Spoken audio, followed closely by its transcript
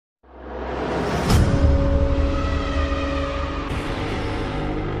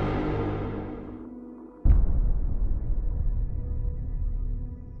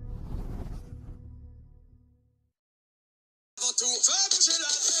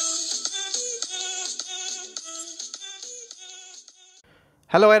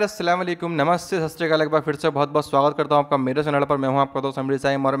Hello guys, अस्सलाम वालेकुम, नमस्ते, सत श्री अकाल। एक बार फिर से बहुत बहुत स्वागत करता हूं आपका मेरे चैनल पर। मैं हूं आपका दोस्त अमरीत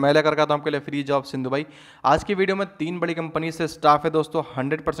साइम और मैं लेकर आता हूं आपके लिए फ्री जॉब सिंधुबाई। आज की वीडियो में 3 बड़ी कंपनी से स्टाफ है दोस्तों,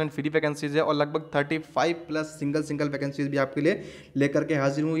 100% फ्री वैकेंसीज है और लगभग 35 प्लस सिंगल वैकेंसीज भी आपके लिए लेकर के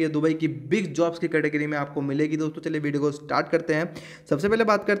हाजिर हूँ। ये दुबई की बिग जॉब्स की कैटेगरी में आपको मिलेगी दोस्तों। चलिए वीडियो को स्टार्ट करते हैं। सबसे पहले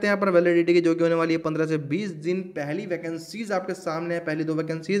बात करते हैं यहाँ पर वैलिडिटी की, जो कि होने वाली है 15 से 20 दिन। पहली वैकेंसीज आपके सामने है, पहली 2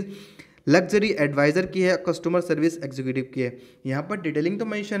 वैकेंसीज लग्जरी एडवाइजर की है, कस्टमर सर्विस एग्जीक्यूटिव की है। यहाँ पर डिटेलिंग तो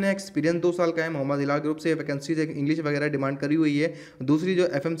मेंशन है, एक्सपीरियंस 2 साल का है। मोहम्मद हिलाल ग्रुप से वैकेंसीज इंग्लिश वगैरह डिमांड करी हुई है। दूसरी जो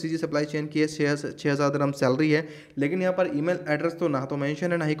एफएमसीजी सप्लाई चेन की है, 6,000 दिरहम सैलरी है। लेकिन यहाँ पर ईमेल एड्रेस तो ना तो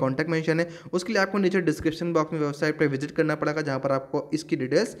मेंशन है, ना ही कॉन्टैक्ट मेंशन है। उसके लिए आपको नीचे डिस्क्रिप्शन बॉक्स में वेबसाइट पर विजिट करना पड़ेगा, जहाँ पर आपको इसकी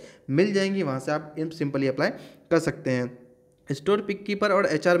डिटेल्स मिल जाएंगी। वहाँ से आप सिंपली अप्लाई कर सकते हैं। स्टोर पिक कीपर और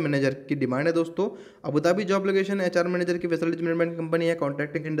एचआर मैनेजर की डिमांड है दोस्तों। Abu Dhabi job location, HR manager की फैसिलिटी मैनेजमेंट कंपनी है,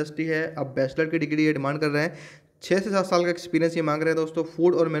 कॉन्ट्रैक्टिंग इंडस्ट्री है। अब बैचलर की डिग्री ये डिमांड कर रहे हैं। 6 से 7 साल का एक्सपीरियंस ये मांग रहे हैं दोस्तों।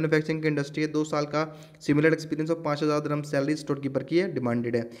 फूड और मैन्युफैक्चरिंग की इंडस्ट्री है, 2 साल का सिमिलर एक्सपीरियंस और 5,000 दिरहम सैलरी स्टोर कीपर की है,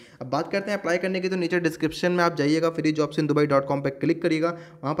 डिमांडेड है। अब बात करते हैं अप्लाई करने की, तो नीचे डिस्क्रिप्शन में आप जाइएगा, freejobsindubai.com पर क्लिक करिएगा।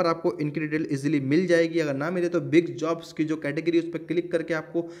 वहाँ पर आपको इनकी डिटेल इजीली मिल जाएगी। अगर ना मिले तो बिग जॉब्स की जो कैटेगरी उस पर क्लिक करके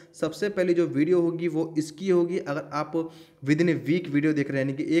आपको सबसे पहली जो वीडियो होगी वो इसकी होगी। अगर आप with in a week video देख रहे हैं,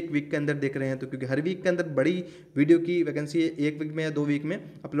 यानी कि 1 वीक के अंदर देख रहे हैं, तो क्योंकि हर वीक के अंदर बड़ी वीडियो की वैकेंसी 1 वीक में या 2 वीक में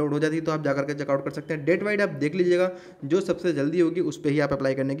अपलोड हो जाती है, तो आप जाकर के चेकआउट कर सकते हैं। डेट वाइज आप देख लीजिएगा, जो सबसे जल्दी होगी उस पर ही आप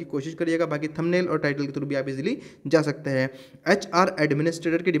अप्लाई करने की कोशिश करिएगा। बाकी थंबनेल और टाइटल के थ्रू भी आप इजीली जा सकते हैं। एचआर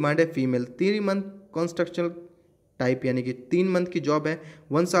एडमिनिस्ट्रेटर की डिमांड है फीमेल, 3 मंथ कंस्ट्रक्शन टाइप, यानी कि 3 मंथ की जॉब है।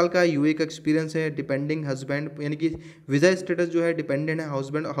 1 साल का यूए का एक्सपीरियंस है। डिपेंडिंग हस्बैंड, यानी कि वीज़ा स्टेटस जो है डिपेंडेंट है,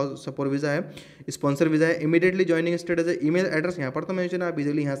 हस्बैंड हाउस सपोर्ट वीज़ा है, स्पॉन्सर वीज़ा है। इमीडिएटली ज्वाइनिंग स्टेटस है। ईमेल एड्रेस यहाँ पर तो मेंशन है, आप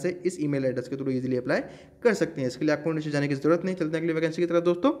इजीली यहाँ से इस ईमेल एड्रेस के थ्रू इजीली अप्लाई कर सकते हैं। इसके लिए आपको नीचे जाने की जरूरत नहीं। चलते हैं अगली वैकेंसी की तरफ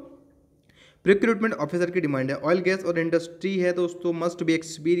दोस्तों। रिक्रूटमेंट ऑफिसर की डिमांड है, ऑयल गैस और इंडस्ट्री है दोस्तों। मस्ट बी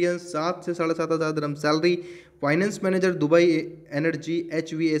एक्सपीरियंस, 7 से 7,500 दिरहम salary. Finance manager Dubai energy,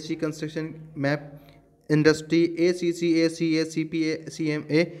 HVAC construction, map industry, ACCA, CA, CPA,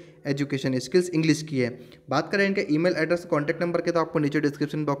 CMA education. Skills English की है। बात करें इनके ईमेल एड्रेस, कॉन्टैक्ट नंबर के, तो आपको नीचे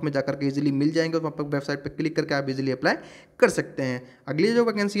डिस्क्रिप्शन बॉक्स में जाकर के इजीली मिल जाएंगे और वहाँ पर वेबसाइट पर क्लिक करके आप इजीली अप्लाई कर सकते हैं। अगली जो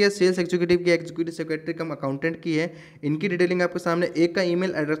वैकेंसी है सेल्स एग्जीक्यूटिव की, एग्जीक्यूटिव सेक्रेटरी कम अकाउंटेंट की है। इनकी डिटेलिंग आपके सामने, एक का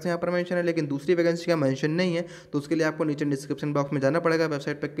ईमेल एड्रेस यहाँ पर मेंशन है, लेकिन दूसरी वैकेंसी का मेंशन नहीं है, तो उसके लिए आपको नीचे डिस्क्रिप्शन बॉक्स में जाना पड़ेगा।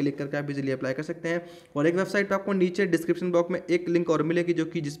 वेबसाइट पर क्लिक करके आप इजीली अप्लाई कर सकते हैं। और एक वेबसाइट पर आपको नीचे डिस्क्रिप्शन बॉक्स में एक लिंक और मिलेगी, जो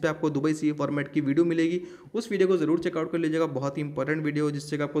कि जिसपे आपको दुबई CV फॉर्मेट की वीडियो मिलेगी। उस वीडियो को जरूर चेकआउट कर लीजिएगा, बहुत ही इंपॉर्टेंट वीडियो है,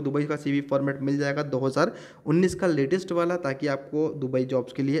 जिससे आपको दुबई का CV फॉर्मेट मिल जाएगा 2019 का लेटेस्ट वाला, ताकि आपको दुबई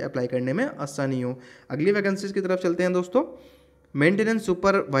जॉब्स के लिए अप्लाई करने में आसानी हो। अगली वैकेंसीज की तरफ चलते हैं दोस्तों। मेंटेनेंस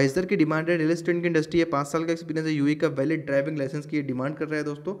सुपरवाइजर की डिमांड है, रियल एस्टेट की इंडस्ट्री है, 5 साल का एक्सपीरियंस है, यूए का वैलिड ड्राइविंग लाइसेंस की डिमांड कर रहा है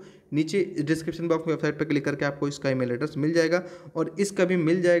दोस्तों। नीचे डिस्क्रिप्शन बॉक्स में वेबसाइट पर क्लिक करके आपको इसका ईमेल एड्रेस मिल जाएगा और इसका भी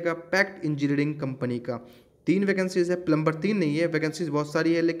मिल जाएगा पैक्ट इंजीनियरिंग कंपनी का। 3 वैकेंसीज है, प्लम्बर 3 नहीं है, वैकेंसीज बहुत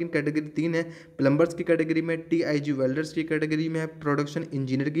सारी है लेकिन कैटेगरी 3 है। प्लम्बर्स की कैटेगरी में, TIG वेल्डर्स की कैटेगरी में है, प्रोडक्शन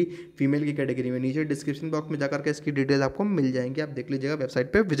इंजीनियर की फीमेल की कैटेगरी में। नीचे डिस्क्रिप्शन बॉक्स में जाकर के इसकी डिटेल आपको मिल जाएंगी, आप देख लीजिएगा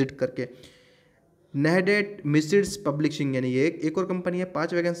वेबसाइट पर विजिट करके। नेहडेट मिसिड्स पब्लिशिंग, यानी ये एक और कंपनी है,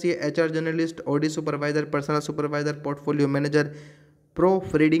 5 वैकेंसी है। HR journalist, Audi supervisor, personal supervisor, portfolio manager, pro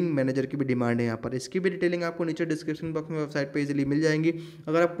फ्रीडिंग manager की भी डिमांड है यहाँ पर। इसकी भी डिटेलिंग आपको नीचे डिस्क्रिप्शन बॉक्स में वेबसाइट पे इजीली मिल जाएंगी।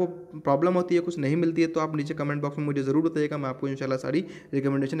 अगर आपको प्रॉब्लम होती है, कुछ नहीं मिलती है, तो आप नीचे कमेंट बॉक्स में मुझे ज़रूर बताइएगा, मैं आपको इंशाल्लाह सारी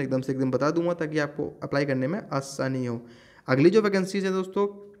रिकमेंडेशन एकदम से एकदम बता दूंगा, ताकि आपको अप्लाई करने में आसानी हो। अगली जो वैकेंसीज है दोस्तों,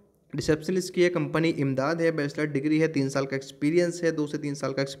 रिसेप्शनिस्ट की है, कंपनी इमदाद है, बैचलर डिग्री है, 3 साल का एक्सपीरियंस है, 2 से 3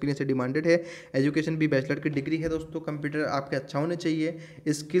 साल का एक्सपीरियंस है, डिमांडेड है। एजुकेशन भी बैचलर की डिग्री है दोस्तों। कंप्यूटर आपके अच्छा होने चाहिए।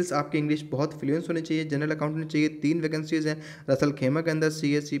 स्किल्स आपके इंग्लिश बहुत फ्लुएंस होने चाहिए। जनरल अकाउंटेंट चाहिए। 3 वैकेंसीज हैं रसल खेमा के अंदर,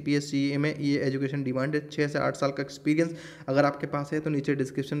 CA, CPA, CMA, ये एजुकेशन डिमांड है। 6 से 8 साल का एक्सपीरियंस अगर आपके पास है, तो नीचे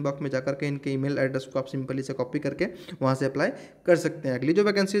डिस्क्रिप्शन बॉक्स में जाकर के इनके ईमेल एड्रेस को आप सिंपली से कॉपी करके वहाँ से अप्लाई कर सकते हैं। अगली जो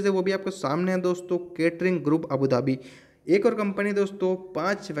वैकेंसीज है वो भी आपके सामने है दोस्तों। केटरिंग ग्रुप अबुधाबी, एक और कंपनी दोस्तों,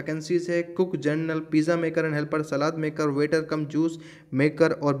 5 वैकेंसीज है। Cook, journal, pizza maker and helper, salad maker, waiter come juice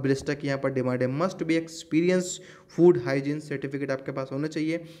maker और ब्रिस्टा की यहाँ पर डिमांड है। Must be experience food hygiene certificate आपके पास होना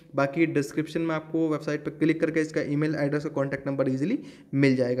चाहिए। बाकी डिस्क्रिप्शन में आपको वेबसाइट पर क्लिक करके इसका ईमेल एड्रेस और कॉन्टैक्ट नंबर इजीली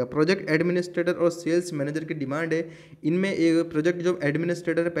मिल जाएगा। प्रोजेक्ट एडमिनिस्ट्रेटर और सेल्स मैनेजर की डिमांड है। इनमें एक प्रोजेक्ट जो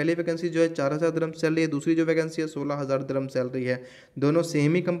एडमिनिस्ट्रेटर है, पहली वैकेंसी जो है 4,000 दिरहम सैलरी है, दूसरी जो वैकेंसी है 16,000 दिरहम सैलरी है। दोनों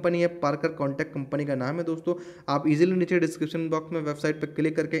सेम ही कंपनी है, पार्कर कॉन्टैक्ट कंपनी का नाम है दोस्तों। आप इजीली नीचे डिस्क्रिप्शन बॉक्स में वेबसाइट पर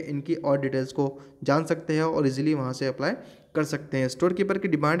क्लिक करके इनकी और डिटेल्स को जान सकते हैं और इजीली वहां से अप्लाई कर सकते हैं। स्टोर कीपर की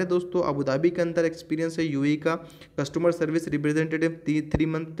डिमांड है दोस्तों, अबुधाबी के अंदर एक्सपीरियंस है, यूएई का customer service representative 3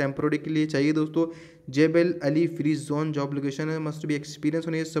 month temporary के लिए चाहिए दोस्तों। जेबेल Ali free zone job location है, मस्ट भी एक्सपीरियंस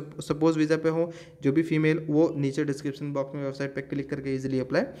होनी है, सपोज वीज़ा पे हो जो भी फीमेल, वो नीचे डिस्क्रिप्शन बॉक्स में वेबसाइट पे क्लिक करके इजीली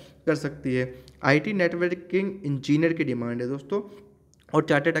अप्लाई कर सकती है। आईटी नेटवर्किंग इंजीनियर की डिमांड है दोस्तों और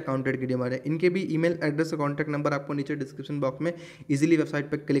चार्टेड अकाउंटेंट की डिमांड है। इनके भी ईमेल एड्रेस और कॉन्टैक्ट नंबर आपको नीचे डिस्क्रिप्शन बॉक्स में इजीली वेबसाइट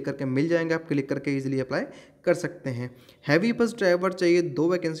पर क्लिक करके मिल जाएंगे, आप क्लिक करके इजीली अप्लाई कर सकते हैं। हैवी बस ड्राइवर चाहिए, 2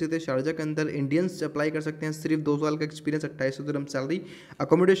 वैकेंसी थे शारजा के अंदर, इंडियंस अप्लाई कर सकते हैं, सिर्फ 2 साल का एक्सपीरियंस, 2800 दिरहम सैलरी,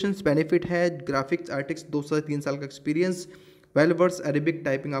 अकोमोडेशन बेनिफिट है, ग्राफिक्स आर्टिस्ट 2 से 3 साल का एक्सपीरियंस, 12 वर्ड्स अरेबिक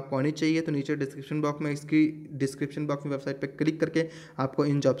टाइपिंग आपको आनी चाहिए। तो नीचे डिस्क्रिप्शन बॉक्स में इसकी डिस्क्रिप्शन बॉक्स में वेबसाइट पे क्लिक करके आपको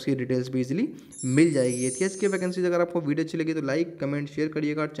इन जॉब्स की डिटेल्स भी इजीली मिल जाएगी। एटीएस की वैकेंसीज अगर आपको वीडियो अच्छी लगी तो लाइक कमेंट शेयर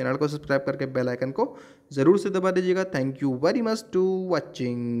करिएगा, चैनल को सब्सक्राइब करके बेल आइकन को जरूर से दबा दीजिएगा। Thank you very much to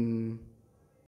watching.